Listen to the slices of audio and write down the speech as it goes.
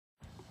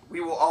we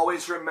will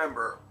always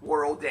remember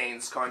Warrel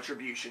Dane's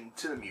contribution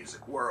to the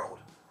music world.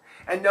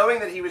 And knowing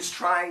that he was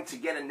trying to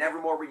get a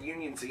Nevermore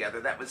reunion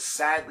together that was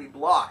sadly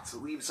blocked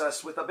leaves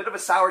us with a bit of a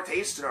sour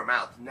taste in our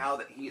mouth now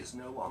that he is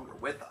no longer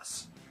with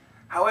us.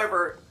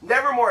 However,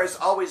 Nevermore has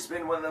always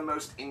been one of the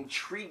most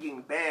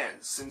intriguing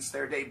bands since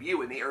their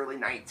debut in the early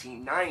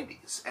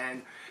 1990s,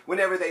 and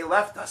whenever they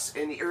left us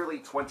in the early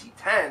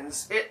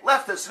 2010s, it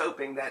left us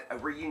hoping that a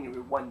reunion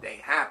would one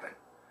day happen.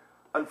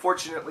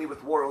 Unfortunately,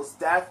 with Warrel's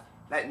death,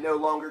 that no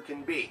longer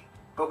can be,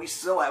 but we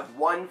still have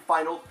one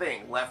final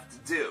thing left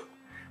to do,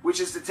 which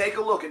is to take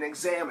a look and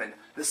examine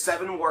the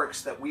 7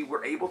 works that we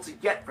were able to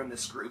get from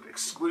this group,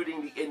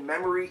 excluding the In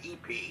Memory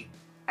EP,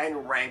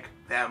 and rank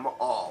them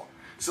all.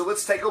 So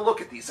let's take a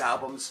look at these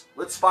albums,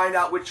 let's find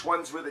out which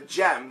ones were the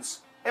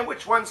gems, and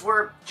which ones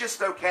were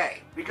just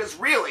okay. Because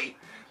really,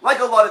 like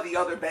a lot of the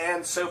other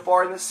bands so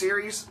far in the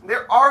series,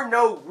 there are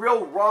no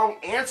real wrong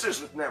answers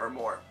with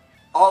Nevermore.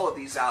 All of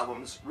these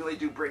albums really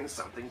do bring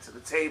something to the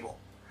table.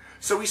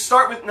 So we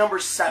start with number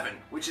 7,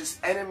 which is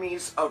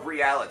Enemies of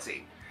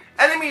Reality.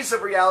 Enemies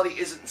of Reality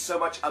isn't so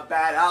much a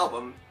bad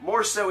album,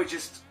 more so it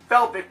just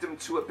fell victim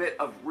to a bit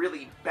of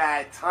really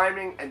bad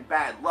timing and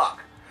bad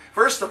luck.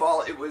 First of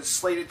all, it was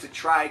slated to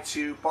try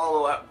to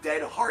follow up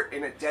Dead Heart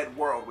in a Dead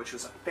World, which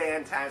was a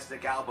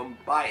fantastic album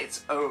by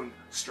its own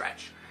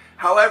stretch.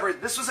 However,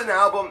 this was an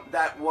album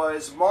that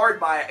was marred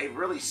by a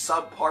really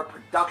subpar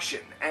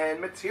production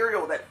and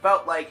material that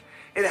felt like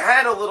it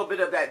had a little bit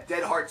of that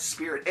Dead Heart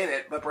spirit in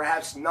it, but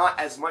perhaps not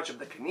as much of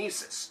the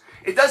kinesis.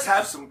 It does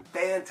have some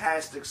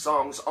fantastic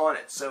songs on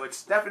it, so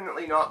it's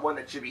definitely not one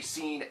that should be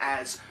seen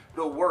as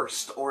the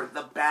worst or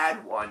the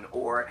bad one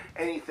or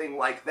anything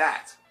like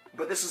that.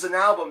 But this is an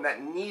album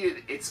that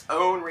needed its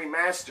own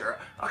remaster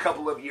a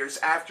couple of years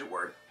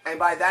afterward, and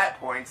by that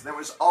point there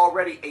was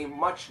already a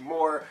much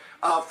more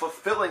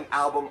fulfilling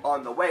album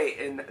on the way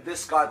in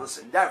This Godless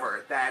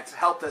Endeavor that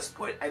helped us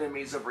put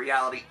Enemies of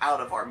Reality out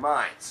of our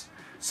minds.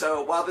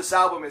 So while this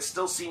album is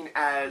still seen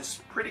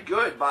as pretty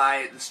good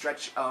by the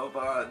stretch of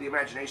the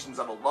imaginations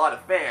of a lot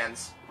of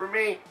fans, for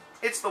me,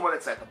 it's the one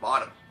that's at the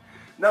bottom.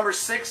 Number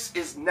 6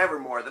 is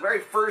Nevermore. The very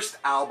first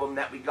album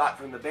that we got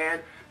from the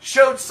band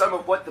showed some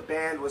of what the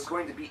band was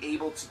going to be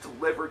able to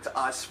deliver to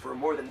us for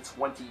more than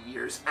 20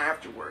 years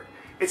afterward.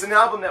 It's an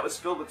album that was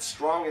filled with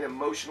strong and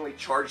emotionally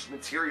charged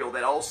material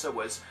that also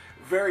was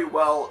very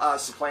well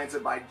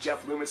supplanted by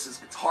Jeff Loomis's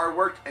guitar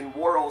work and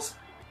Warrel's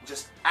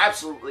just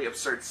absolutely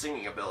absurd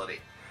singing ability.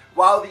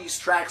 While these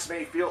tracks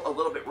may feel a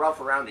little bit rough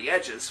around the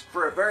edges,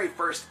 for a very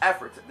first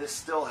effort, this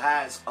still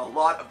has a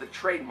lot of the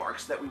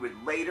trademarks that we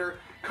would later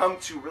come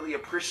to really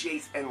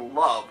appreciate and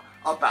love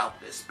about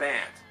this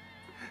band.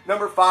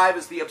 Number 5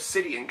 is The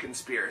Obsidian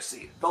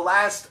Conspiracy. The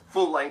last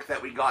full length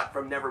that we got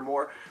from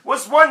Nevermore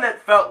was one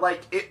that felt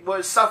like it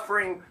was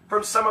suffering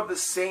from some of the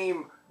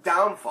same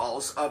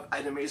downfalls of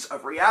Enemies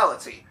of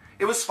Reality.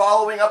 It was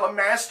following up a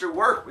master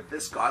work with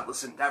This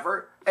Godless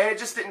Endeavor, and it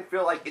just didn't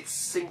feel like it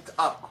synced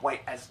up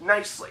quite as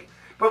nicely.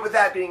 But with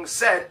that being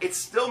said, it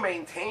still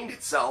maintained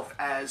itself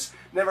as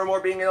Nevermore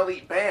being an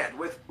elite band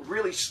with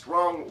really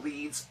strong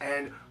leads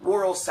and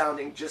Warrel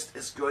sounding just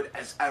as good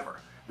as ever.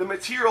 The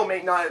material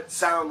may not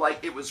sound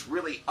like it was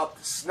really up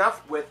to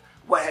snuff with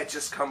what had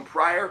just come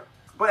prior,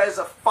 but as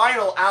a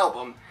final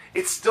album,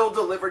 it still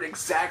delivered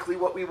exactly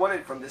what we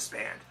wanted from this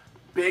band.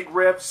 Big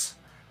riffs,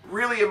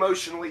 really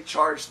emotionally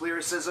charged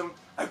lyricism,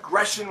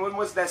 aggression when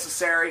was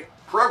necessary,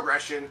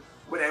 progression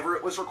whenever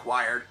it was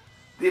required.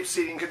 The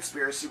Obsidian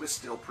Conspiracy was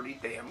still pretty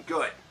damn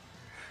good.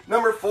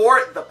 Number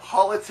 4, The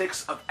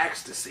Politics of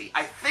Ecstasy.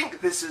 I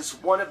think this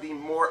is one of the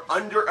more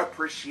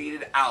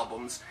underappreciated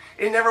albums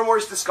in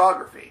Nevermore's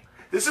discography.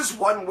 This is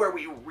one where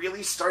we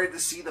really started to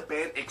see the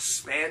band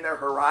expand their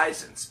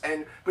horizons,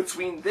 and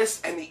between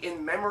this and the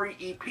In Memory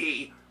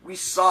EP, we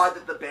saw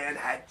that the band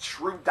had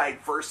true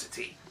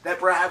diversity that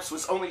perhaps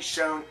was only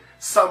shown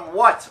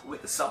somewhat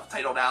with the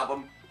self-titled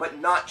album, but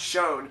not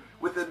shown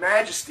with the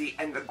majesty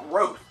and the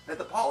growth that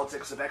The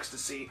Politics of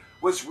Ecstasy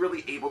was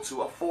really able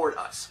to afford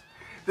us.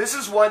 This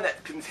is one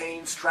that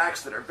contains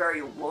tracks that are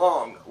very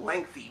long,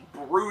 lengthy,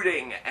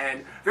 brooding,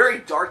 and very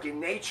dark in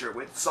nature,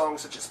 with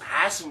songs such as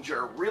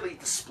Passenger really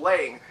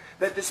displaying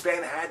that this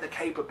band had the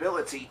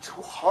capability to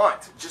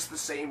haunt just the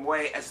same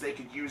way as they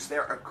could use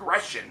their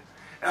aggression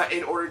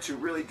in order to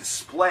really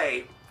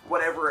display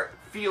whatever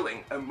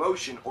feeling,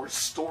 emotion, or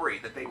story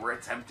that they were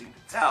attempting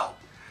to tell.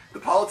 The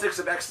Politics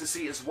of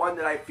Ecstasy is one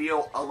that I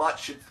feel a lot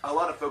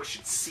of folks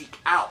should seek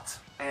out,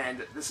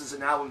 and this is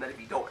an album that if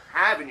you don't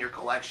have in your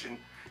collection,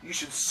 you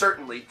should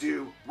certainly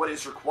do what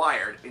is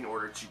required in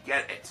order to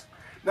get it.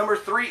 Number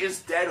 3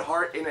 is Dead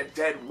Heart in a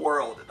Dead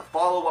World, the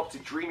follow-up to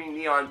Dreaming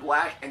Neon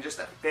Black, and just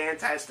a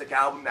fantastic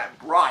album that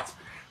brought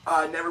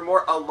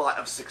Nevermore a lot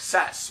of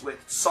success,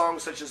 with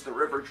songs such as The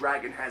River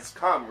Dragon Has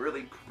Come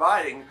really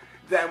providing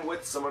them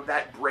with some of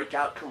that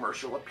breakout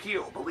commercial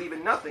appeal. Believe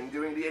in Nothing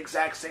doing the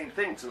exact same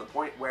thing, to the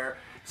point where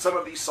some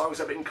of these songs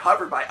have been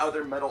covered by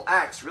other metal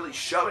acts, really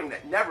showing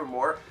that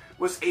Nevermore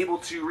was able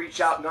to reach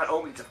out not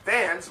only to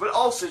fans, but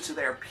also to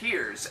their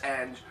peers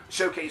and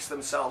showcase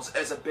themselves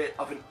as a bit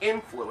of an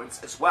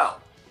influence as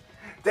well.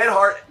 Dead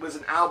Heart was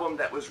an album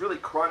that was really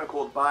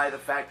chronicled by the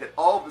fact that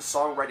all of the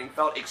songwriting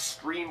felt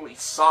extremely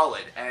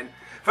solid and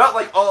felt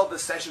like all of the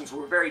sessions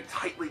were very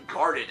tightly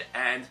guarded,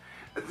 and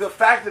the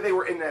fact that they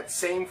were in that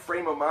same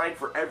frame of mind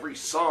for every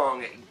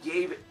song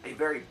gave a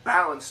very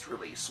balanced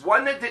release.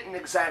 One that didn't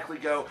exactly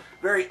go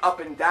very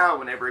up and down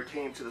whenever it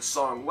came to the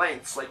song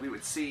lengths like we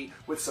would see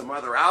with some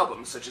other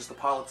albums, such as The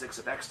Politics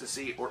of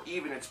Ecstasy or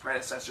even its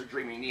predecessor,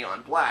 Dreaming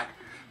Neon Black.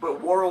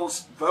 But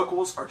Warrel's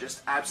vocals are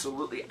just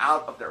absolutely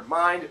out of their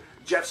mind.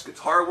 Jeff's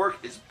guitar work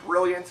is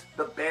brilliant.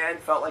 The band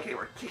felt like they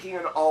were kicking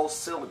on all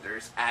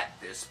cylinders at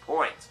this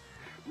point.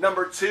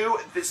 Number 2,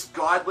 This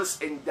Godless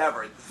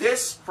Endeavor.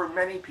 This, for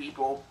many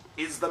people,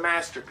 is the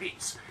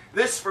masterpiece.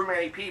 This, for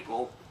many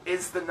people,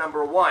 is the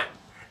number 1.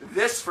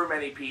 This, for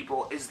many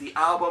people, is the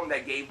album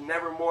that gave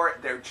Nevermore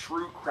their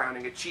true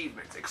crowning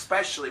achievement,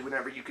 especially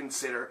whenever you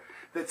consider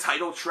the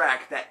title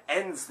track that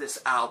ends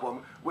this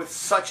album with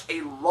such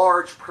a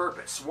large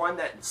purpose, one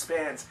that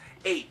spans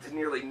 8 to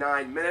nearly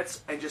 9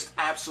 minutes and just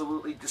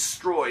absolutely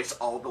destroys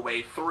all the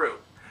way through.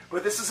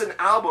 But this is an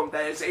album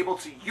that is able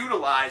to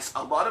utilize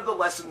a lot of the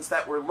lessons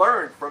that were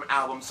learned from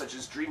albums such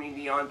as Dreaming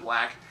Neon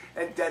Black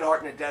and Dead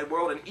Heart in a Dead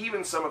World, and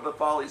even some of the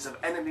follies of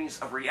Enemies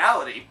of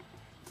Reality,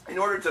 in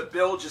order to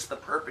build just the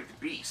perfect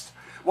beast.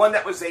 One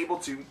that was able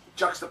to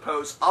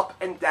juxtapose up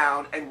and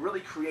down and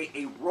really create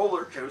a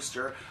roller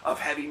coaster of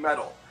heavy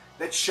metal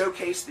that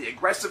showcased the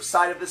aggressive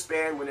side of this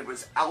band when it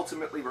was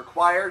ultimately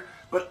required,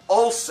 but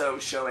also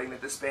showing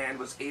that this band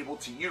was able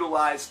to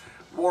utilize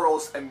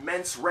Warrel's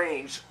immense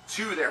range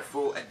to their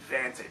full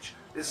advantage.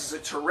 This is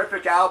a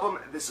terrific album.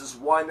 This is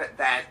one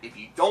that, if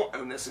you don't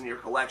own this in your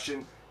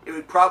collection, it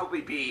would probably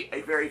be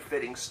a very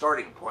fitting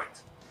starting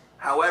point.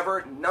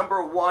 However,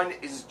 number 1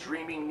 is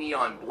Dreaming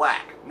Neon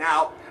Black.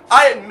 Now,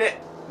 I admit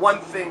one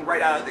thing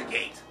right out of the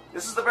gate.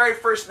 This is the very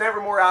first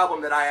Nevermore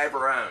album that I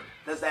ever owned.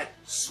 Does that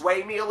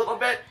sway me a little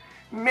bit?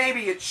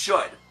 Maybe it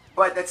should,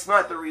 but that's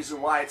not the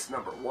reason why it's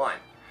number 1.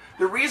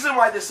 The reason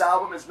why this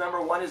album is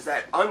number 1 is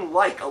that,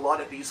 unlike a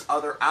lot of these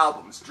other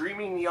albums,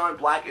 Dreaming Neon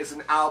Black is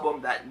an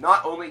album that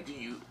not only do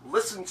you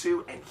listen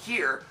to and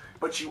hear,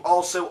 but you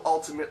also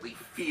ultimately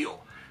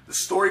feel. The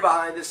story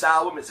behind this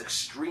album is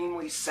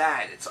extremely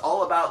sad. It's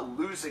all about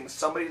losing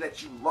somebody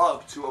that you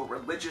love to a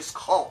religious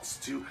cult,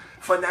 to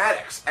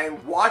fanatics,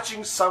 and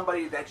watching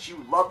somebody that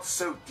you loved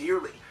so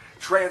dearly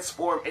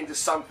transform into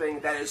something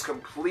that is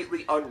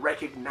completely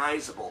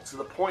unrecognizable, to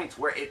the point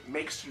where it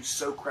makes you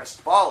so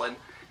crestfallen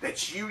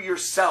that you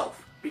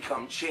yourself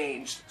become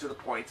changed to the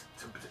point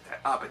to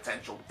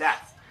potential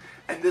death.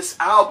 And this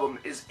album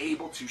is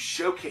able to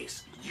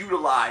showcase,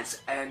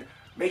 utilize, and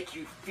make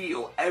you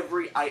feel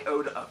every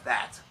iota of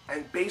that.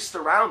 And based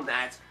around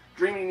that,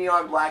 Dreaming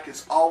Neon Black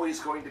is always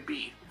going to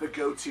be the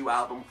go-to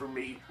album for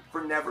me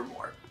for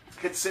Nevermore,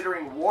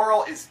 considering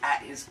Warrel is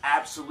at his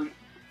absolute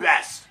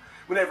best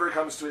whenever it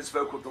comes to his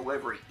vocal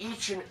delivery.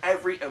 Each and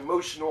every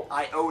emotional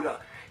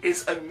iota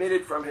is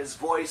emitted from his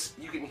voice.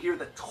 You can hear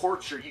the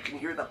torture, you can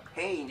hear the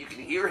pain, you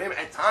can hear him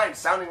at times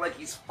sounding like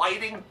he's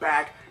fighting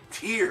back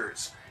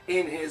tears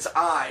in his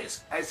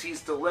eyes as he's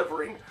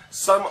delivering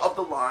some of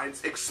the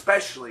lines,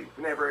 especially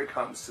whenever it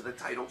comes to the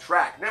title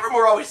track.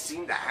 Nevermore always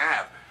seemed to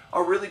have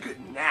a really good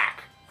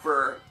knack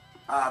for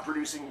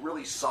producing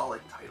really solid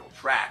title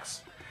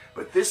tracks.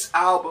 But this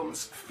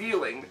album's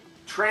feeling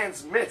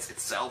transmits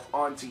itself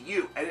onto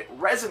you, and it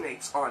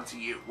resonates onto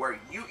you, where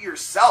you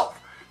yourself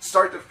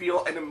start to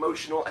feel an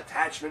emotional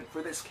attachment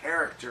for this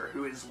character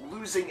who is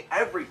losing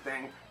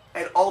everything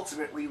and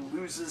ultimately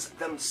loses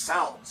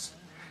themselves.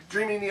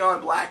 Dreaming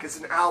Neon Black is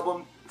an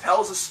album,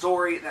 tells a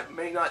story that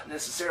may not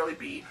necessarily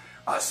be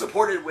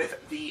supported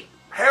with the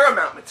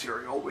Paramount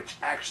material, which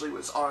actually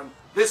was on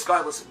This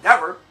Godless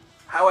Endeavor.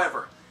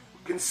 However,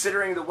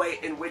 considering the way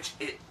in which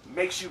it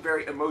makes you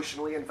very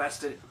emotionally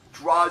invested,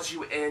 draws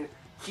you in,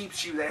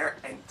 keeps you there,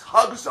 and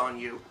tugs on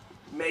you,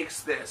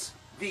 makes this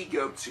the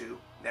go-to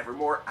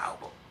Nevermore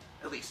album,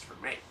 at least for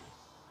me.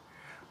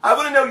 I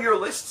want to know your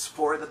lists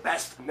for the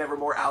best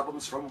Nevermore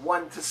albums from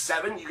 1 to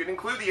 7. You can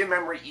include the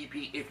in-memory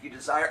EP if you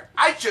desire.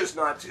 I chose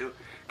not to,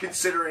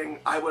 considering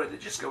I wanted to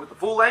just go with the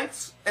full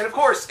lengths. And of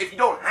course, if you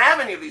don't have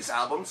any of these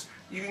albums,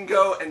 you can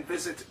go and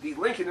visit the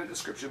link in the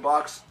description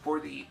box for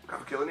the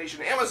Cover Killer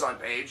Nation Amazon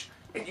page,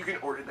 and you can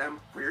order them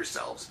for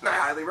yourselves. And I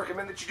highly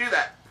recommend that you do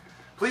that.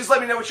 Please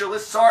let me know what your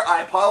lists are.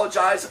 I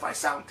apologize if I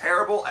sound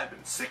terrible. I've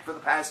been sick for the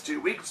past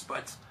 2 weeks,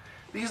 but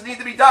these need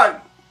to be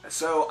done.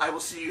 So I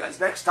will see you guys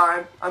next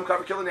time. I'm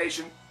Cover Killer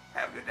Nation.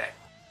 Have a good day.